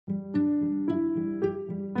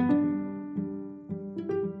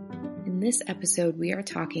this episode, we are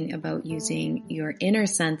talking about using your inner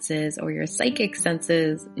senses or your psychic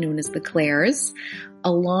senses, known as the clairs,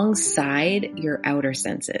 alongside your outer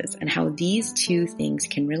senses and how these two things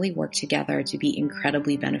can really work together to be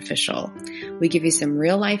incredibly beneficial. We give you some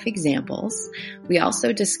real life examples. We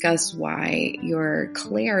also discuss why your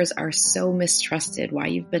clairs are so mistrusted, why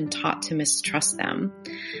you've been taught to mistrust them,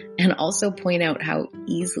 and also point out how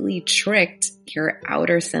easily tricked your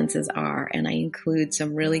outer senses are. And I include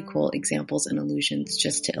some really cool examples and illusions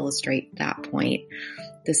just to illustrate that point.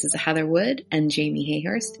 This is Heather Wood and Jamie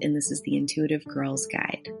Hayhurst, and this is the Intuitive Girls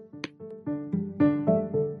Guide.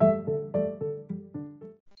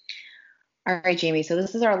 All right, Jamie, so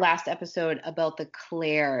this is our last episode about the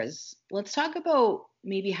clairs. Let's talk about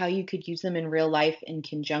maybe how you could use them in real life in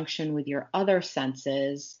conjunction with your other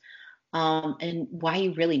senses, and why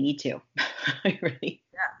you really need to. Yeah,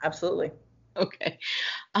 absolutely. Okay.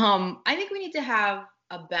 I think we need to have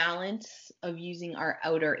a balance of using our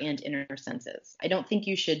outer and inner senses. I don't think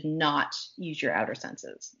you should not use your outer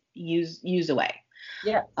senses. Use away.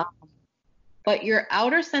 Yeah. But your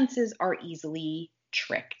outer senses are easily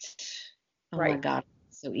tricked. Oh right. My God,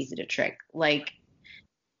 it's so easy to trick. Like,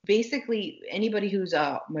 basically, anybody who's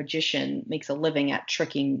a magician makes a living at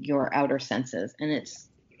tricking your outer senses. And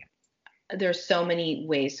there's so many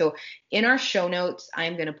ways. So in our show notes,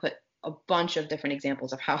 I'm going to put a bunch of different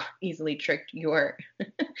examples of how easily tricked your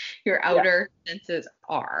outer senses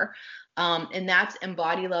are. And that's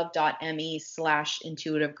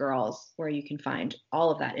embodylove.me/intuitive girls, where you can find all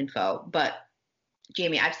of that info. But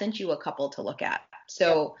Jamie, I've sent you a couple to look at.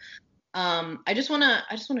 So I just want to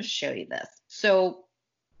show you this. So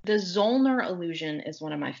the Zollner illusion is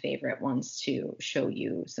one of my favorite ones to show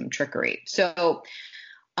you some trickery. So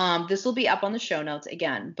this will be up on the show notes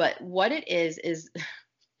again, but what it is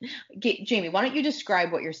Jamie, why don't you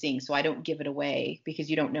describe what you're seeing so I don't give it away, because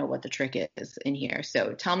you don't know what the trick is in here.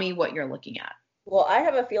 So tell me what you're looking at. Well, I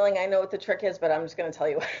have a feeling I know what the trick is, but I'm just going to tell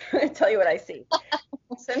you what I see.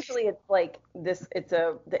 Essentially, it's like this.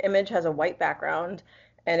 The image has a white background,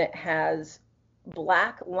 and it has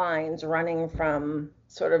black lines running from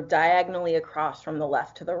sort of diagonally across from the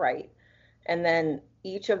left to the right, and then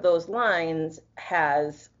each of those lines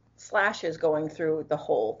has slashes going through the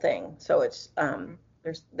whole thing. So it's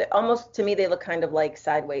almost, to me, they look kind of like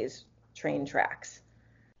sideways train tracks.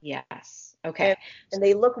 Yes. Okay. And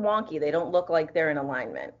they look wonky. They don't look like they're in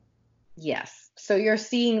alignment. Yes. So you're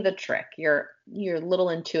seeing the trick. Your little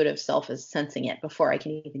intuitive self is sensing it before I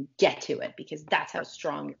can even get to it, because that's how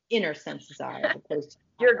strong your inner senses are. As opposed to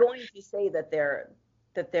you're going to say that they're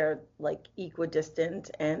like equidistant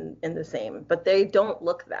and in the same, but they don't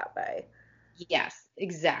look that way. Yes,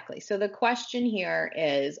 exactly. So the question here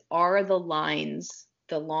is, are the lines,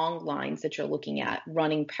 the long lines that you're looking at,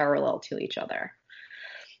 running parallel to each other?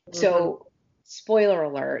 Mm-hmm. So spoiler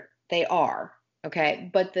alert, they are. Okay.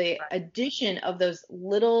 But the addition of those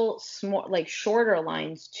little small, like shorter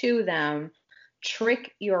lines to them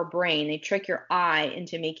trick your brain. They trick your eye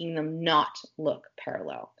into making them not look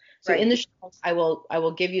parallel. So in the show notes, I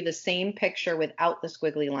will give you the same picture without the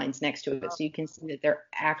squiggly lines next to it, so you can see that they're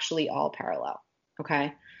actually all parallel.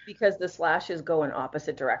 Okay. Because the slashes go in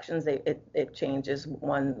opposite directions. It changes.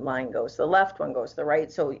 One line goes to the left, one goes to the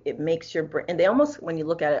right. So it makes your brain, and they almost, when you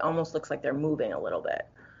look at it, almost looks like they're moving a little bit.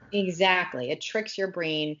 Exactly. It tricks your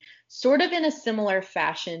brain sort of in a similar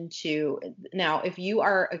fashion to, now, if you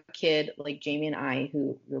are a kid like Jamie and I,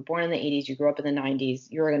 who were born in the 80s, you grew up in the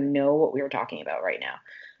 90s, you're going to know what we were talking about right now.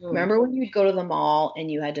 Remember when you'd go to the mall and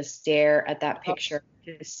you had to stare at that picture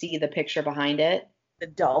to see the picture behind it? The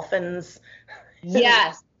dolphins.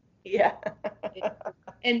 Yes. Yeah.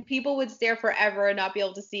 And people would stare forever and not be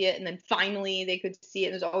able to see it. And then finally they could see it.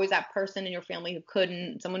 There's always that person in your family who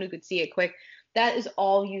couldn't, someone who could see it quick. That is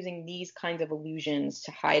all using these kinds of illusions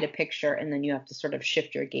to hide a picture. And then you have to sort of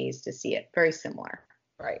shift your gaze to see it. Very similar.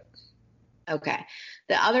 Right. Okay.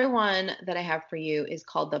 The other one that I have for you is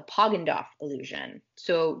called the Poggendorf illusion.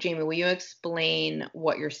 So, Jamie, will you explain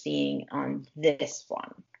what you're seeing on this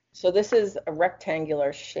one? So this is a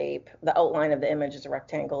rectangular shape. The outline of the image is a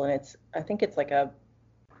rectangle, and I think it's like a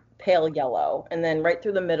pale yellow. And then right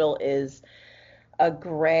through the middle is a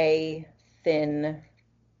gray, thin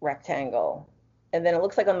rectangle. And then it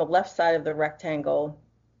looks like on the left side of the rectangle,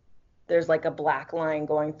 there's like a black line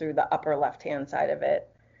going through the upper left-hand side of it.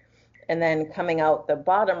 And then coming out the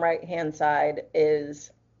bottom right-hand side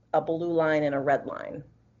is a blue line and a red line.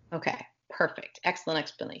 Okay, perfect. Excellent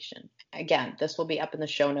explanation. Again, this will be up in the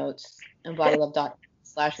show notes,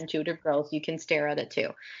 embodylove.me/intuitive girls. You can stare at it too.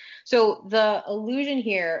 So the illusion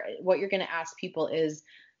here, what you're going to ask people is,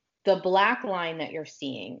 the black line that you're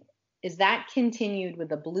seeing, is that continued with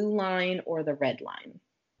the blue line or the red line?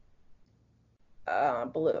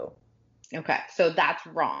 Blue. Okay, so that's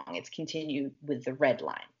wrong. It's continued with the red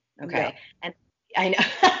line. Okay. Yeah. And I know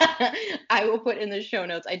I will put in the show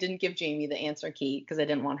notes. I didn't give Jamie the answer key because I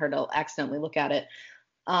didn't want her to accidentally look at it.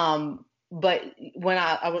 But when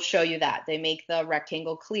I will show you that they make the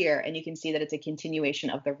rectangle clear and you can see that it's a continuation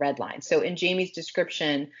of the red line. So in Jamie's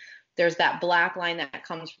description, there's that black line that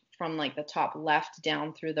comes from like the top left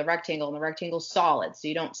down through the rectangle, and the rectangle's solid, so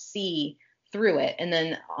you don't see through it. And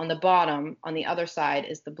then on the bottom, on the other side,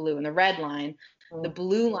 is the blue and the red line. The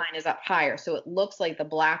blue line is up higher, so it looks like the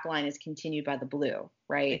black line is continued by the blue,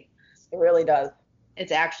 right? It really does.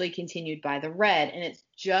 It's actually continued by the red, and it's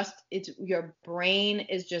your brain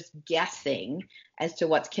is just guessing as to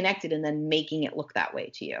what's connected and then making it look that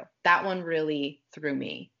way to you. That one really threw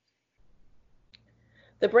me.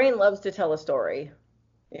 The brain loves to tell a story,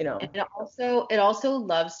 you know. And it also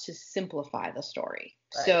loves to simplify the story.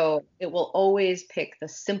 Right. So it will always pick the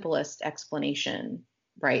simplest explanation,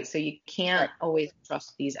 right? So you can't always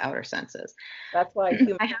trust these outer senses. That's why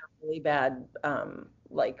humans are really bad,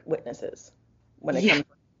 like witnesses when it comes to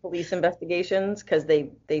police investigations, because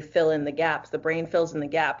they fill in the gaps. The brain fills in the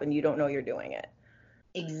gap, and you don't know you're doing it.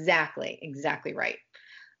 Exactly right.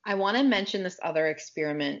 I want to mention this other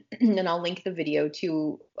experiment, and I'll link the video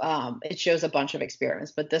to, it shows a bunch of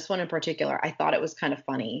experiments, but this one in particular, I thought it was kind of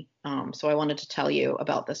funny. So I wanted to tell you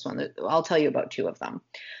about this one. I'll tell you about two of them.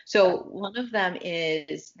 So one of them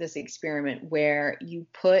is this experiment where you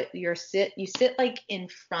sit like in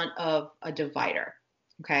front of a divider.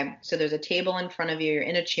 Okay. So there's a table in front of you, you're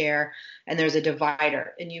in a chair, and there's a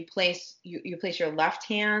divider, and you place your left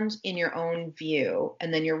hand in your own view,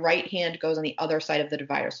 and then your right hand goes on the other side of the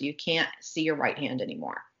divider. So you can't see your right hand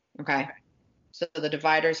anymore. Okay. So the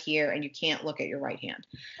divider's here and you can't look at your right hand.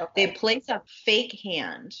 Okay. They place a fake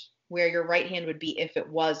hand where your right hand would be if it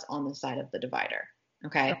was on the side of the divider.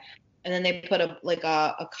 Okay. And then they put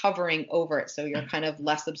a covering over it. So you're kind of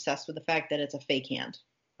less obsessed with the fact that it's a fake hand.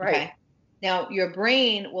 Right. Okay. Now, your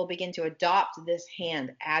brain will begin to adopt this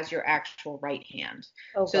hand as your actual right hand.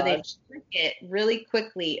 Oh, so they trick it really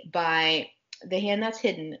quickly by the hand that's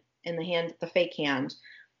hidden and the fake hand.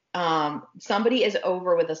 Somebody is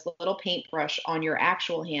over with this little paintbrush on your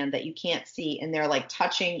actual hand that you can't see, and they're like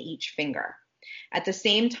touching each finger at the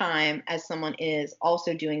same time as someone is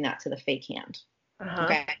also doing that to the fake hand. Uh-huh.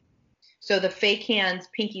 Okay. So the fake hand's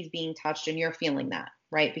pinky's being touched, and you're feeling that,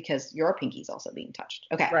 right? Because your pinky's also being touched.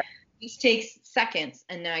 Okay. Right. This takes seconds,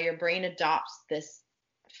 and now your brain adopts this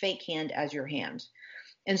fake hand as your hand.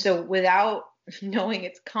 And so without knowing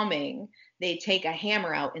it's coming, they take a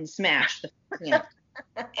hammer out and smash the hand.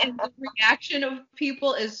 And the reaction of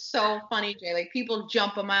people is so funny, Jay. Like, people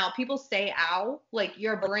jump a mile. People say, ow. Like,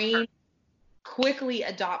 your brain quickly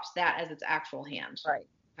adopts that as its actual hand. Right.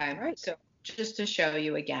 Okay. Right. So just to show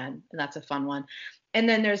you again, and that's a fun one. And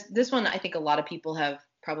then there's this one I think a lot of people have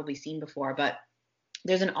probably seen before, but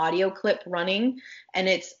there's an audio clip running, and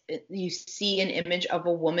you see an image of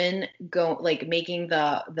a woman making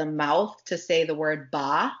the mouth to say the word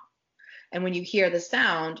ba. And when you hear the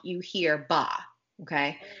sound, you hear ba.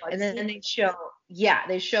 Okay. And then they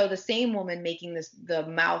show the same woman making the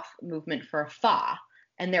mouth movement for fa,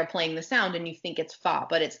 and they're playing the sound, and you think it's fa,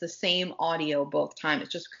 but it's the same audio both times.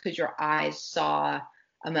 It's just because your eyes saw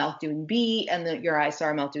a mouth doing B and your eyes saw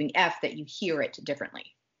a mouth doing F that you hear it differently.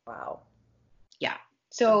 Wow. Yeah.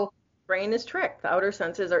 So the brain is tricked. The outer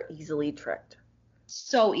senses are easily tricked.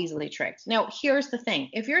 So easily tricked. Now, here's the thing.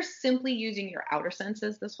 If you're simply using your outer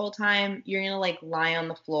senses this whole time, you're going to lie on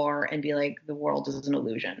the floor and be like, the world is an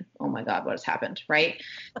illusion. Oh my God, what has happened? Right?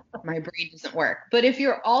 My brain doesn't work. But if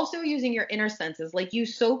you're also using your inner senses, like you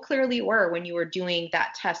so clearly were when you were doing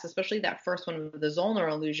that test, especially that first one with the Zollner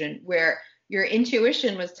illusion, where your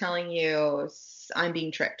intuition was telling you, I'm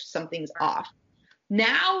being tricked, something's off.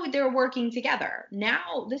 Now they're working together.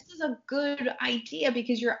 Now this is a good idea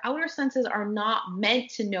because your outer senses are not meant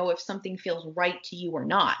to know if something feels right to you or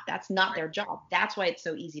not. That's not their job. That's why it's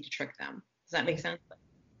so easy to trick them. Does that make sense?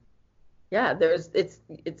 Yeah,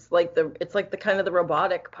 it's like the kind of the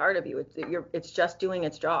robotic part of you. It's just doing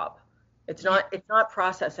its job. It's not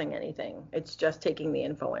processing anything. It's just taking the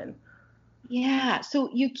info in. Yeah. So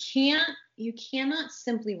you cannot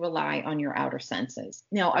simply rely on your outer senses.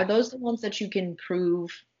 Now, are those the ones that you can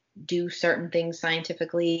prove do certain things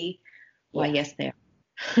scientifically? Well, yes, they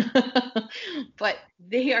are. But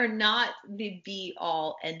they are not the be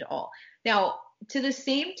all end all. Now, to the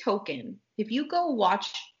same token, if you go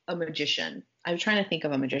watch a magician I'm trying to think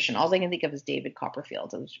of a magician. All I can think of is David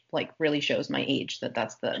Copperfield, which like really shows my age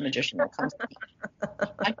that's the magician that comes to me.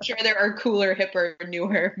 I'm sure there are cooler, hipper,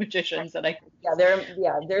 newer magicians that I could.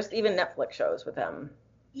 There's even Netflix shows with them.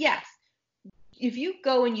 Yes. If you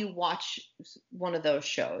go and you watch one of those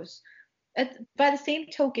shows, by the same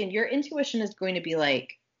token, your intuition is going to be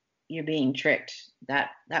like, you're being tricked.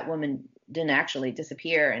 That woman didn't actually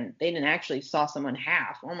disappear and they didn't actually saw someone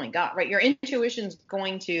half. Oh my God, right? Your intuition's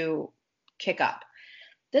going to kick up.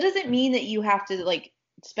 That doesn't mean that you have to like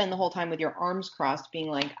spend the whole time with your arms crossed being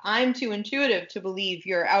like, I'm too intuitive to believe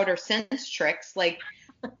your outer sense tricks. Like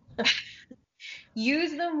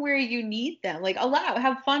use them where you need them. Like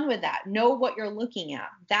have fun with that. Know what you're looking at.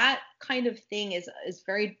 That kind of thing is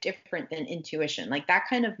very different than intuition. Like that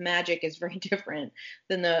kind of magic is very different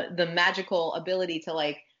than the magical ability to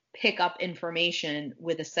like pick up information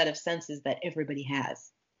with a set of senses that everybody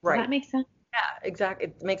has. Does that make sense? Yeah, exactly.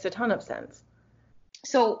 It makes a ton of sense.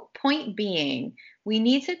 So point being, we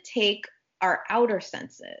need to take our outer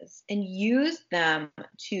senses and use them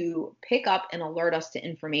to pick up and alert us to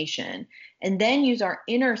information, and then use our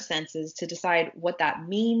inner senses to decide what that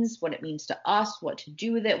means, what it means to us, what to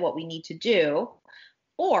do with it, what we need to do.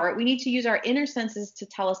 Or we need to use our inner senses to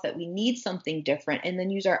tell us that we need something different, and then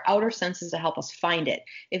use our outer senses to help us find it.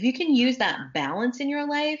 If you can use that balance in your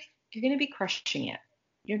life, you're going to be crushing it.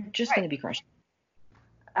 You're just going to be crushing it.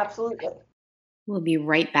 Absolutely. We'll be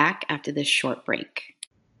right back after this short break.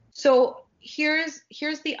 So here's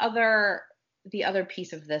the other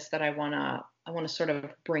piece of this that I wanna sort of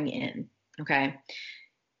bring in. Okay,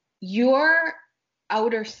 your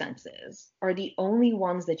outer senses are the only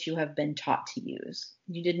ones that you have been taught to use.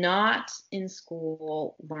 You did not in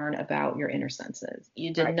school learn about your inner senses.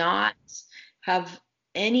 You did not have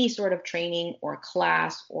any sort of training or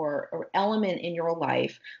class or element in your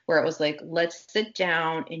life where it was like, let's sit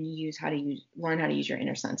down and learn how to use your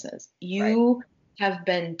inner senses. You have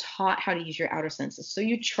been taught how to use your outer senses, so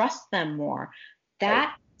you trust them more.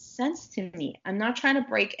 That makes sense to me. I'm not trying to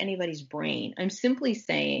break anybody's brain. I'm simply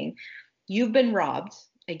saying you've been robbed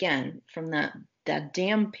again from that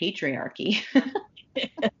damn patriarchy.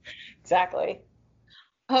 Exactly.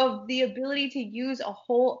 Of the ability to use a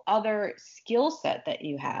whole other skill set that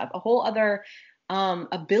you have, a whole other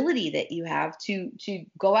ability that you have to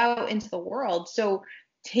go out into the world. So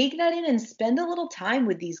take that in and spend a little time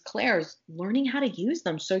with these clairs, learning how to use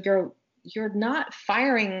them, so you're not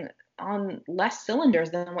firing on less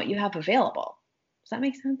cylinders than what you have available. Does that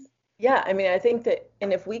make sense? Yeah, I mean, I think that,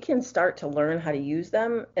 and if we can start to learn how to use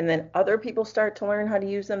them, and then other people start to learn how to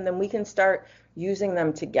use them, then we can start using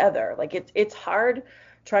them together. Like it's hard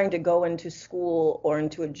trying to go into school or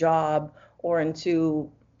into a job or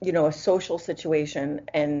into, a social situation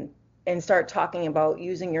and start talking about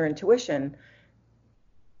using your intuition.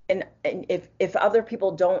 And if other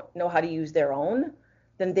people don't know how to use their own,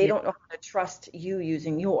 then they don't know how to trust you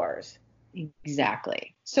using yours.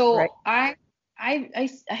 Exactly. So I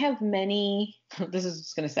have many. This is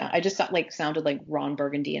just going to sound. I just sounded like Ron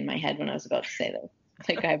Burgundy in my head when I was about to say this.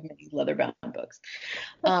 Like I have many leather-bound books.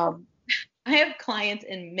 I have clients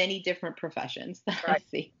in many different professions that I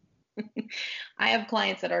see. I have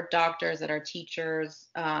clients that are doctors, that are teachers,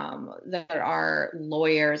 that are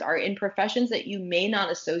lawyers, are in professions that you may not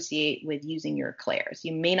associate with using your clairs.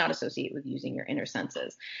 You may not associate with using your inner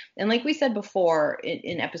senses. And like we said before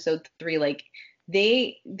in episode 3, like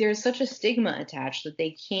there's such a stigma attached that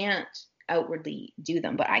they can't outwardly do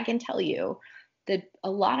them. But I can tell you that a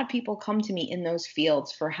lot of people come to me in those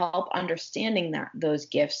fields for help understanding those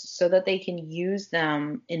gifts so that they can use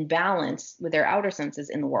them in balance with their outer senses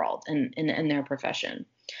in the world and in their profession.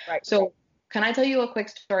 Right. So can I tell you a quick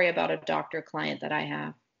story about a doctor client that I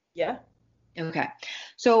have? Yeah. Okay.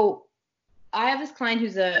 So I have this client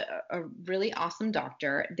who's a really awesome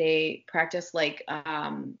doctor. They practice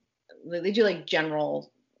they do like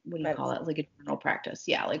general, what do you call it? Like a general practice.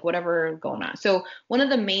 Yeah, like whatever going on. So one of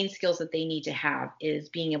the main skills that they need to have is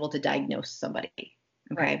being able to diagnose somebody.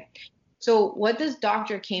 Okay. Right. So what this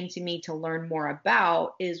doctor came to me to learn more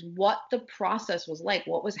about is what the process was like,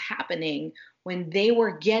 what was happening when they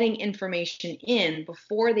were getting information in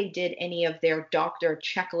before they did any of their doctor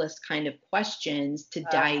checklist kind of questions to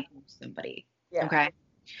diagnose somebody. Yeah. Okay.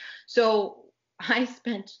 So I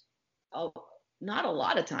spent not a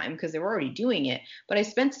lot of time because they were already doing it, but I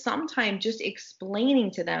spent some time just explaining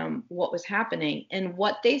to them what was happening. And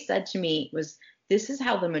what they said to me was, this is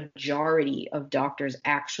how the majority of doctors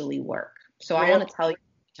actually work. So really? I want to tell you what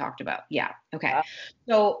we talked about. Yeah. Okay.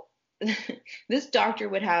 So this doctor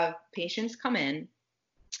would have patients come in,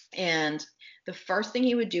 and the first thing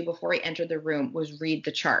he would do before he entered the room was read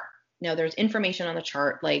the chart. Now there's information on the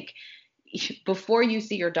chart, like before you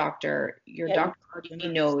see your Yeah, doctor already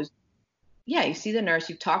knows. Yeah, you see the nurse,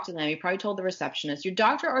 you've talked to them, you probably told the receptionist. Your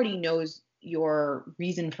doctor already knows your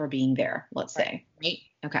reason for being there, let's right, say, right?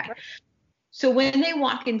 Okay. right. So when they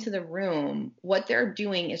walk into the room, what they're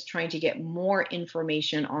doing is trying to get more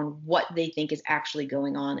information on what they think is actually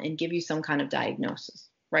going on and give you some kind of diagnosis,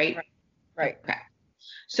 right? Right. Right. Okay.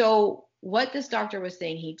 So what this doctor was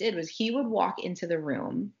saying he did was he would walk into the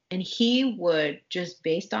room and he would, just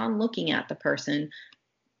based on looking at the person,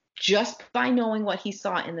 just by knowing what he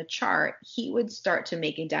saw in the chart, he would start to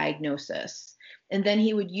make a diagnosis. And then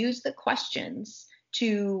he would use the questions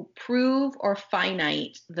to prove or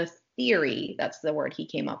finite the theory, that's the word he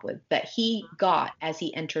came up with, that he got as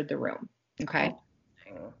he entered the room. Okay.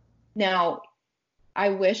 Oh. Now, I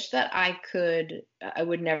wish that I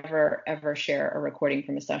would never ever share a recording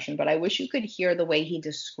from a session, but I wish you could hear the way he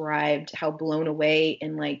described how blown away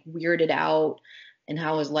and like weirded out and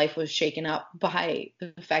how his life was shaken up by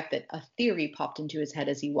the fact that a theory popped into his head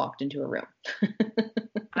as he walked into a room.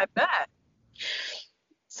 I bet.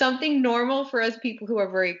 Something normal for us people who are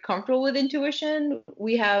very comfortable with intuition.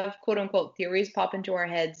 We have quote unquote theories pop into our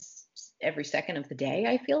heads every second of the day,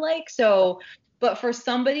 I feel like. So, but for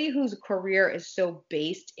somebody whose career is so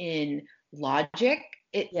based in logic,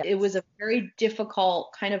 Yes. it was a very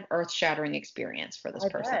difficult, kind of earth shattering experience for this I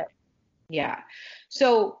person. bet. Yeah.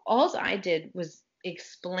 So all I did was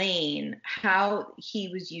explain how he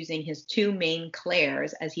was using his two main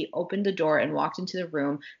clairs as he opened the door and walked into the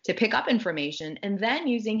room to pick up information, and then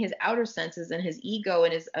using his outer senses and his ego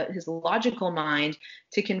and his logical mind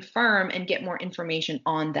to confirm and get more information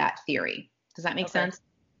on that theory. Does that make sense?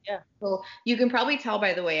 Yeah. So you can probably tell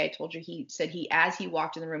by the way I told you, he said as he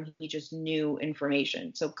walked in the room, he just knew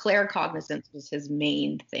information. So claircognizance was his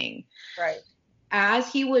main thing. Right.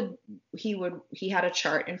 As he had a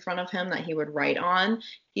chart in front of him that he would write on.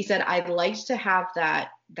 He said, I'd like to have that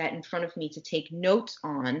in front of me to take notes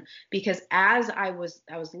on, because as I was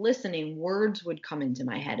listening, words would come into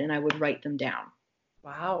my head and I would write them down.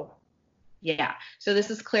 Wow. Yeah. So this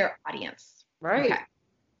is clairaudience. Right. Okay.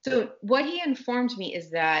 So what he informed me is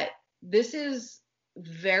that this is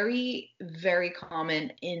very, very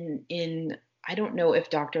common in I don't know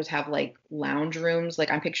if doctors have like lounge rooms.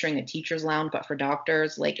 Like I'm picturing a teacher's lounge, but for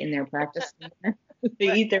doctors, like in their practice, they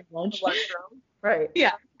Right. eat their lunch. Right.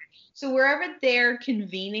 Yeah. So wherever they're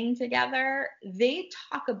convening together, they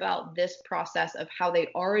talk about this process of how they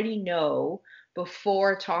already know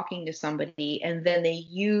before talking to somebody, and then they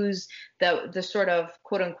use the sort of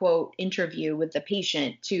quote unquote interview with the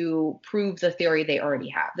patient to prove the theory they already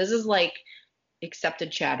have. This is like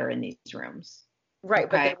accepted chatter in these rooms. Right.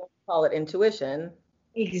 Okay? But they won't call it intuition.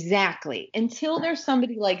 Exactly. Until there's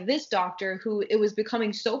somebody like this doctor who it was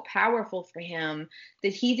becoming so powerful for him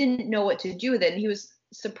that he didn't know what to do with it. And he was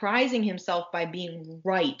surprising himself by being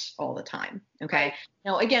right all the time. Okay. Right.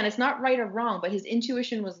 Now, again, it's not right or wrong, but his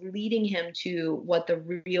intuition was leading him to what the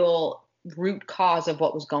real root cause of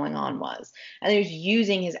what was going on was. And he was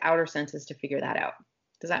using his outer senses to figure that out.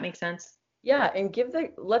 Does that make sense? Yeah. And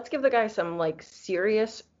let's give the guy some like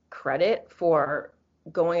serious credit for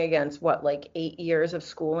going against what, like 8 years of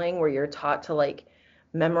schooling where you're taught to like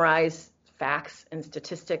memorize facts and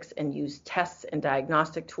statistics and use tests and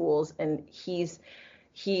diagnostic tools. And his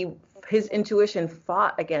intuition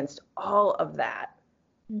fought against all of that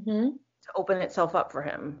to open itself up for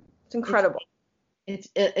him. It's incredible.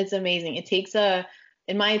 It's amazing.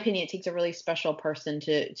 In my opinion, it takes a really special person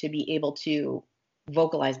to be able to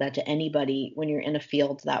vocalize that to anybody when you're in a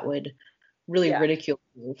field that would really ridicule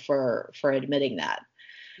you for admitting that.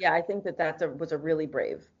 Yeah, I think that was a really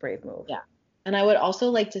brave move. Yeah. And I would also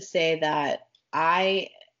like to say that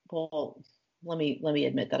let me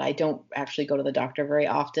admit that I don't actually go to the doctor very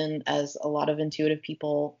often, as a lot of intuitive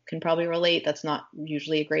people can probably relate. That's not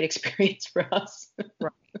usually a great experience for us.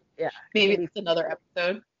 Right. Yeah. Maybe it's another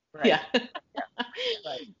episode. Right. Yeah.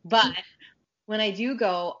 Right. But when I do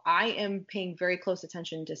go, I am paying very close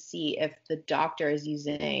attention to see if the doctor is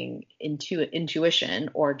using intuition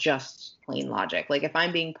or just plain logic. Like if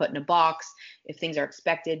I'm being put in a box, if things are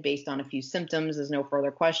expected based on a few symptoms, there's no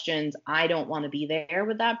further questions, I don't want to be there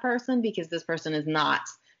with that person, because this person is not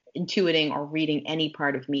intuiting or reading any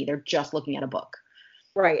part of me. They're just looking at a book.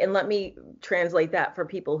 Right. And let me translate that for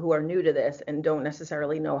people who are new to this and don't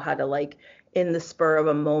necessarily know how to, like, in the spur of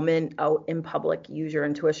a moment out in public, use your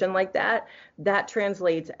intuition like that. That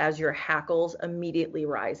translates as your hackles immediately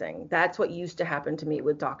rising. That's what used to happen to me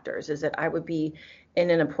with doctors, is that I would be in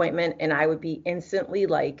an appointment and I would be instantly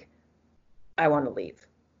like, I want to leave.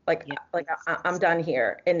 I'm done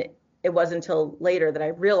here. And it wasn't until later that I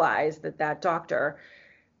realized that doctor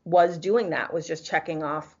was doing that, was just checking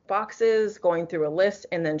off boxes, going through a list,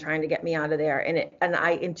 and then trying to get me out of there. And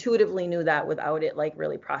I intuitively knew that without it like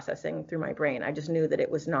really processing through my brain. I just knew that it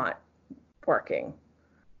was not working.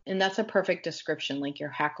 And that's a perfect description, like your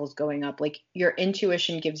hackles going up. Like your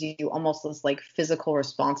intuition gives you almost this like physical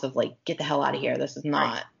response of like, get the hell out of here. This is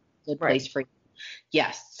not a good place for you.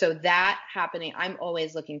 Yes. So that happening, I'm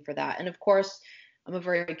always looking for that. And of course, I'm a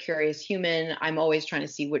very curious human. I'm always trying to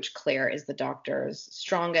see which clair is the doctor's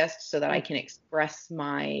strongest so that I can express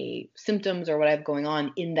my symptoms or what I have going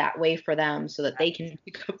on in that way for them so that they can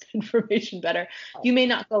pick up the information better. You may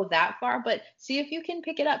not go that far, but see if you can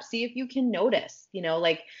pick it up. See if you can notice,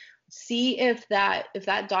 like see if that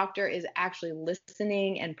doctor is actually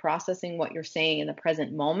listening and processing what you're saying in the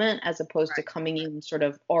present moment, as opposed to coming in sort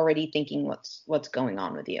of already thinking what's going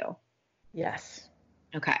on with you. Yes.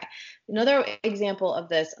 Okay. Another example of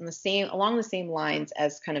this along the same lines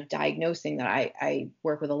as kind of diagnosing that I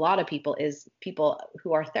work with a lot of people is people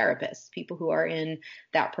who are therapists, people who are in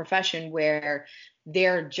that profession where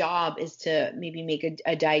their job is to maybe make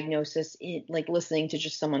a diagnosis like listening to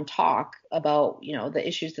just someone talk about, the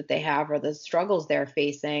issues that they have or the struggles they're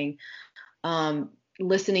facing,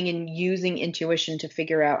 listening and using intuition to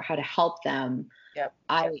figure out how to help them. Yep.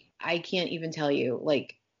 I can't even tell you,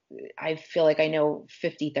 like, I feel like I know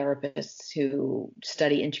 50 therapists who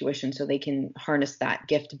study intuition so they can harness that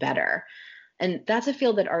gift better. And that's a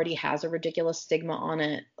field that already has a ridiculous stigma on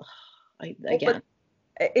it. Again,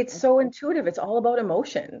 it's so intuitive. It's all about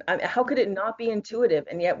emotion. I mean, how could it not be intuitive?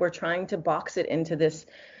 And yet we're trying to box it into this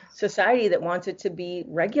society that wants it to be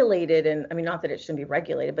regulated. And I mean, not that it shouldn't be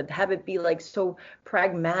regulated, but have it be like so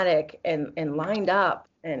pragmatic and lined up.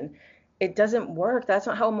 And it doesn't work. That's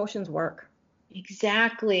not how emotions work.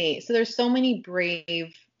 Exactly. So there's so many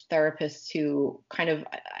brave therapists who kind of,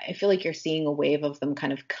 I feel like you're seeing a wave of them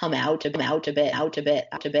kind of come out a bit.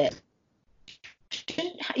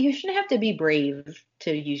 You shouldn't have to be brave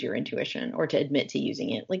to use your intuition or to admit to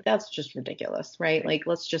using it. Like, that's just ridiculous, right? Like,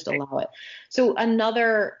 let's just allow it. So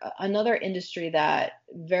another industry that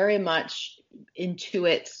very much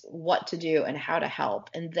intuits what to do and how to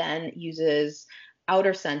help, and then uses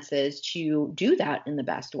outer senses to do that in the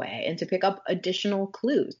best way and to pick up additional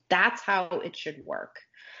clues. That's how it should work.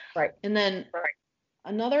 Right. And then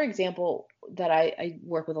another example that I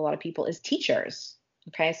work with a lot of people is teachers.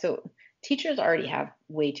 Okay. So teachers already have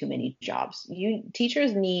way too many jobs.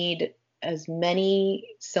 Teachers need as many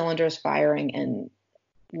cylinders firing and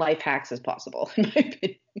life hacks as possible, in my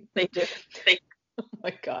opinion. They do. Oh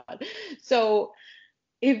my God. So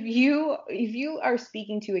if you are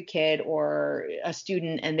speaking to a kid or a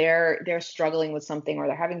student and they're struggling with something or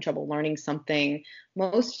they're having trouble learning something,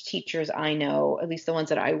 most teachers I know, at least the ones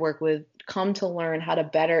that I work with, come to learn how to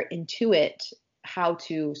better intuit how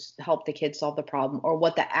to help the kid solve the problem or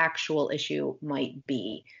what the actual issue might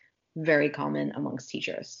be. Very common amongst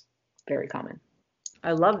teachers. Very common.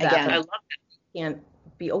 I love that. Again, I love that you can't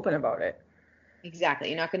be open about it. Exactly.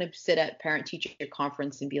 You're not going to sit at parent-teacher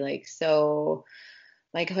conference and be like, so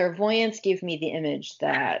my clairvoyance gave me the image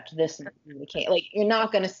that this indicates. Like, you're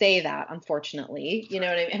not going to say that, unfortunately. You know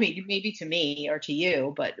what I mean? I mean, maybe to me or to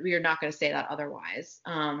you, but you're not going to say that otherwise.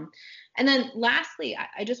 And then lastly,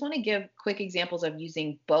 I just want to give quick examples of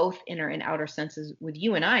using both inner and outer senses with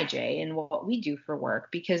you and I, Jay, and what we do for work,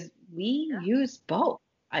 because we use both.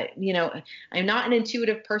 I'm not an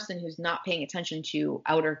intuitive person who's not paying attention to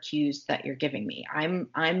outer cues that you're giving me. I'm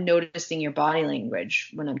noticing your body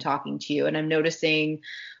language when I'm talking to you, and I'm noticing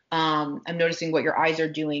what your eyes are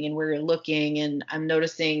doing and where you're looking, and I'm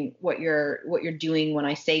noticing what you're doing when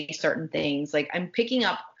I say certain things. Like, I'm picking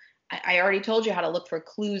up. I already told you how to look for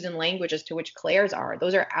clues in language as to which clairs are.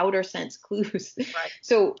 Those are outer sense clues. Right.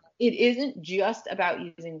 So it isn't just about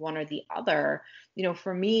using one or the other.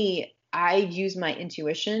 For me, I use my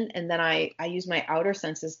intuition, and then I use my outer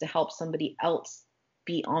senses to help somebody else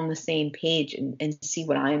be on the same page and see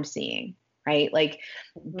what I'm seeing, right? Like,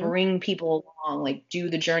 bring people along, like do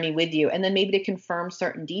the journey with you, and then maybe to confirm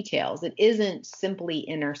certain details. It isn't simply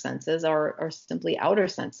inner senses or simply outer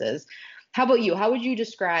senses. How about you? How would you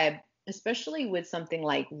describe, especially with something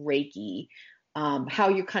like Reiki, how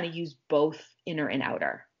you kind of use both inner and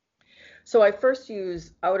outer? So I first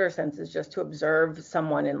use outer senses just to observe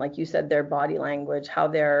someone and, like you said, their body language, how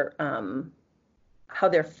they're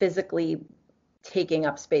physically taking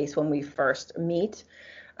up space when we first meet.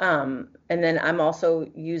 And then I'm also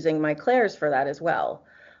using my clairs for that as well.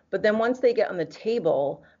 But then once they get on the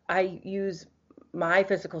table, I use my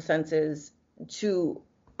physical senses to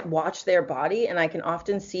watch their body, and I can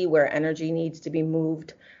often see where energy needs to be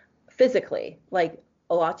moved physically. Like,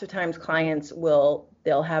 a lot of times clients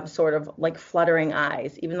they'll have sort of like fluttering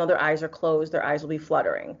eyes, even though their eyes are closed, their eyes will be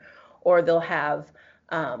fluttering, or they'll have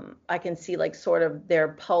I can see like sort of their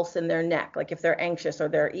pulse in their neck, like if they're anxious or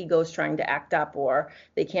their ego's trying to act up or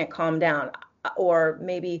they can't calm down, or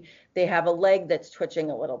maybe they have a leg that's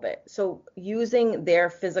twitching a little bit. So using their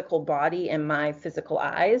physical body and my physical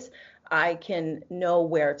eyes, I can know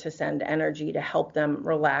where to send energy to help them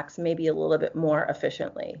relax maybe a little bit more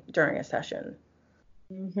efficiently during a session.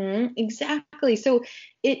 Exactly. So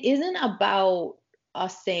it isn't about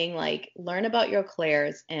us saying like, learn about your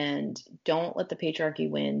clairs and don't let the patriarchy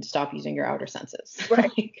win. Stop using your outer senses.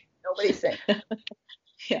 Right. Nobody's saying.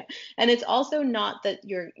 Yeah. And it's also not that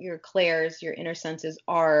your clairs, your inner senses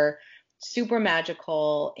are super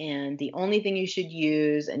magical and the only thing you should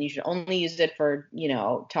use, and you should only use it for,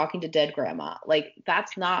 talking to dead grandma. Like,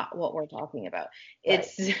 that's not what we're talking about. Right.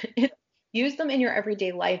 It's use them in your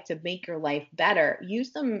everyday life to make your life better.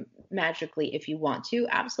 Use them magically if you want to.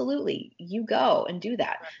 Absolutely. You go and do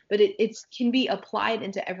that. Right. But it can be applied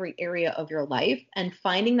into every area of your life, and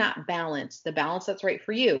finding that balance, the balance that's right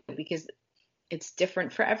for you, because it's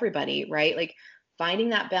different for everybody, right? Like,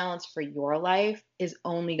 finding that balance for your life is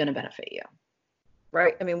only going to benefit you.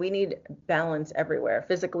 Right. I mean, we need balance everywhere,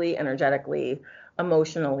 physically, energetically,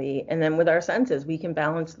 emotionally. And then with our senses, we can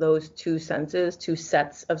balance those two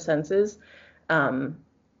sets of senses, and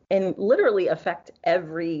literally affect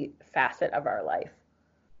every facet of our life.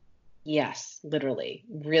 Yes, literally.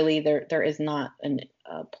 Really, there is not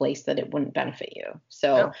a place that it wouldn't benefit you.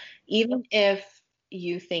 So even if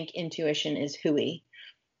you think intuition is hooey,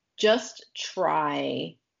 just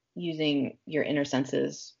try using your inner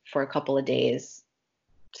senses for a couple of days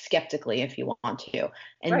skeptically if you want to,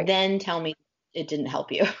 and then tell me it didn't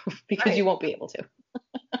help you, because you won't be able to.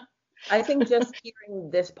 I think just hearing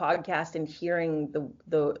this podcast and hearing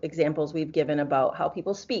the examples we've given about how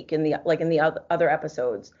people speak in the other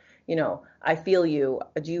episodes, I feel you.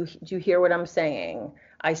 Do you hear what I'm saying?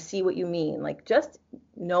 I see what you mean. Like, just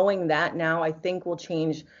knowing that now, I think will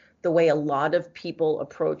change the way a lot of people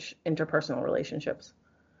approach interpersonal relationships.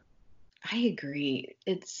 I agree.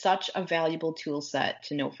 It's such a valuable tool set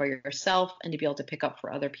to know for yourself and to be able to pick up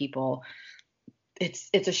for other people.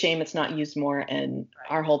 It's a shame it's not used more, and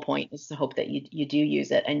our whole point is to hope that you do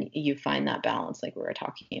use it and you find that balance like we were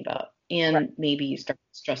talking about, and maybe you start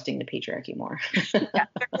trusting the patriarchy more. Yeah,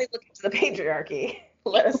 definitely look into the patriarchy.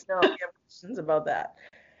 Let us know if you have questions about that.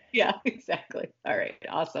 Yeah, exactly. All right,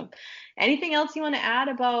 awesome. Anything else you want to add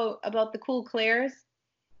about the cool clairs?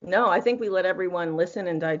 No, I think we let everyone listen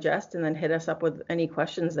and digest and then hit us up with any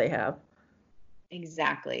questions they have.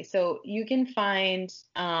 Exactly. So you can find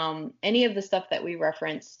any of the stuff that we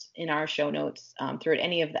referenced in our show notes throughout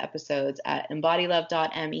any of the episodes at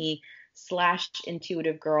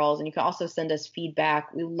embodylove.me/intuitive girls. And you can also send us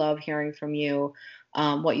feedback. We love hearing from you,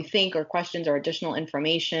 what you think, or questions or additional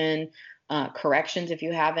information, corrections if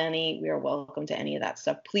you have any. We are welcome to any of that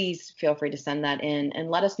stuff. Please feel free to send that in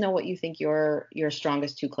and let us know what you think your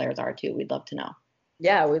strongest two clairs are too. We'd love to know.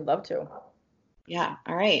 Yeah, we'd love to. Yeah.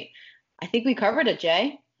 All right. I think we covered it,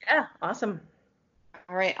 Jay. Yeah, awesome.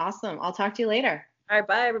 All right, awesome. I'll talk to you later. All right,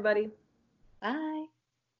 bye, everybody. Bye.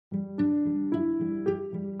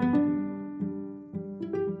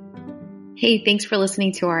 Hey, thanks for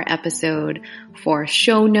listening to our episode. For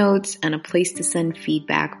show notes and a place to send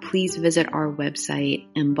feedback, please visit our website,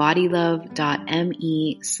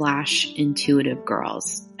 embodylove.me/intuitive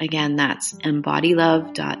girls. Again, that's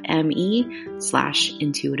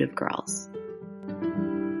embodylove.me/intuitive girls.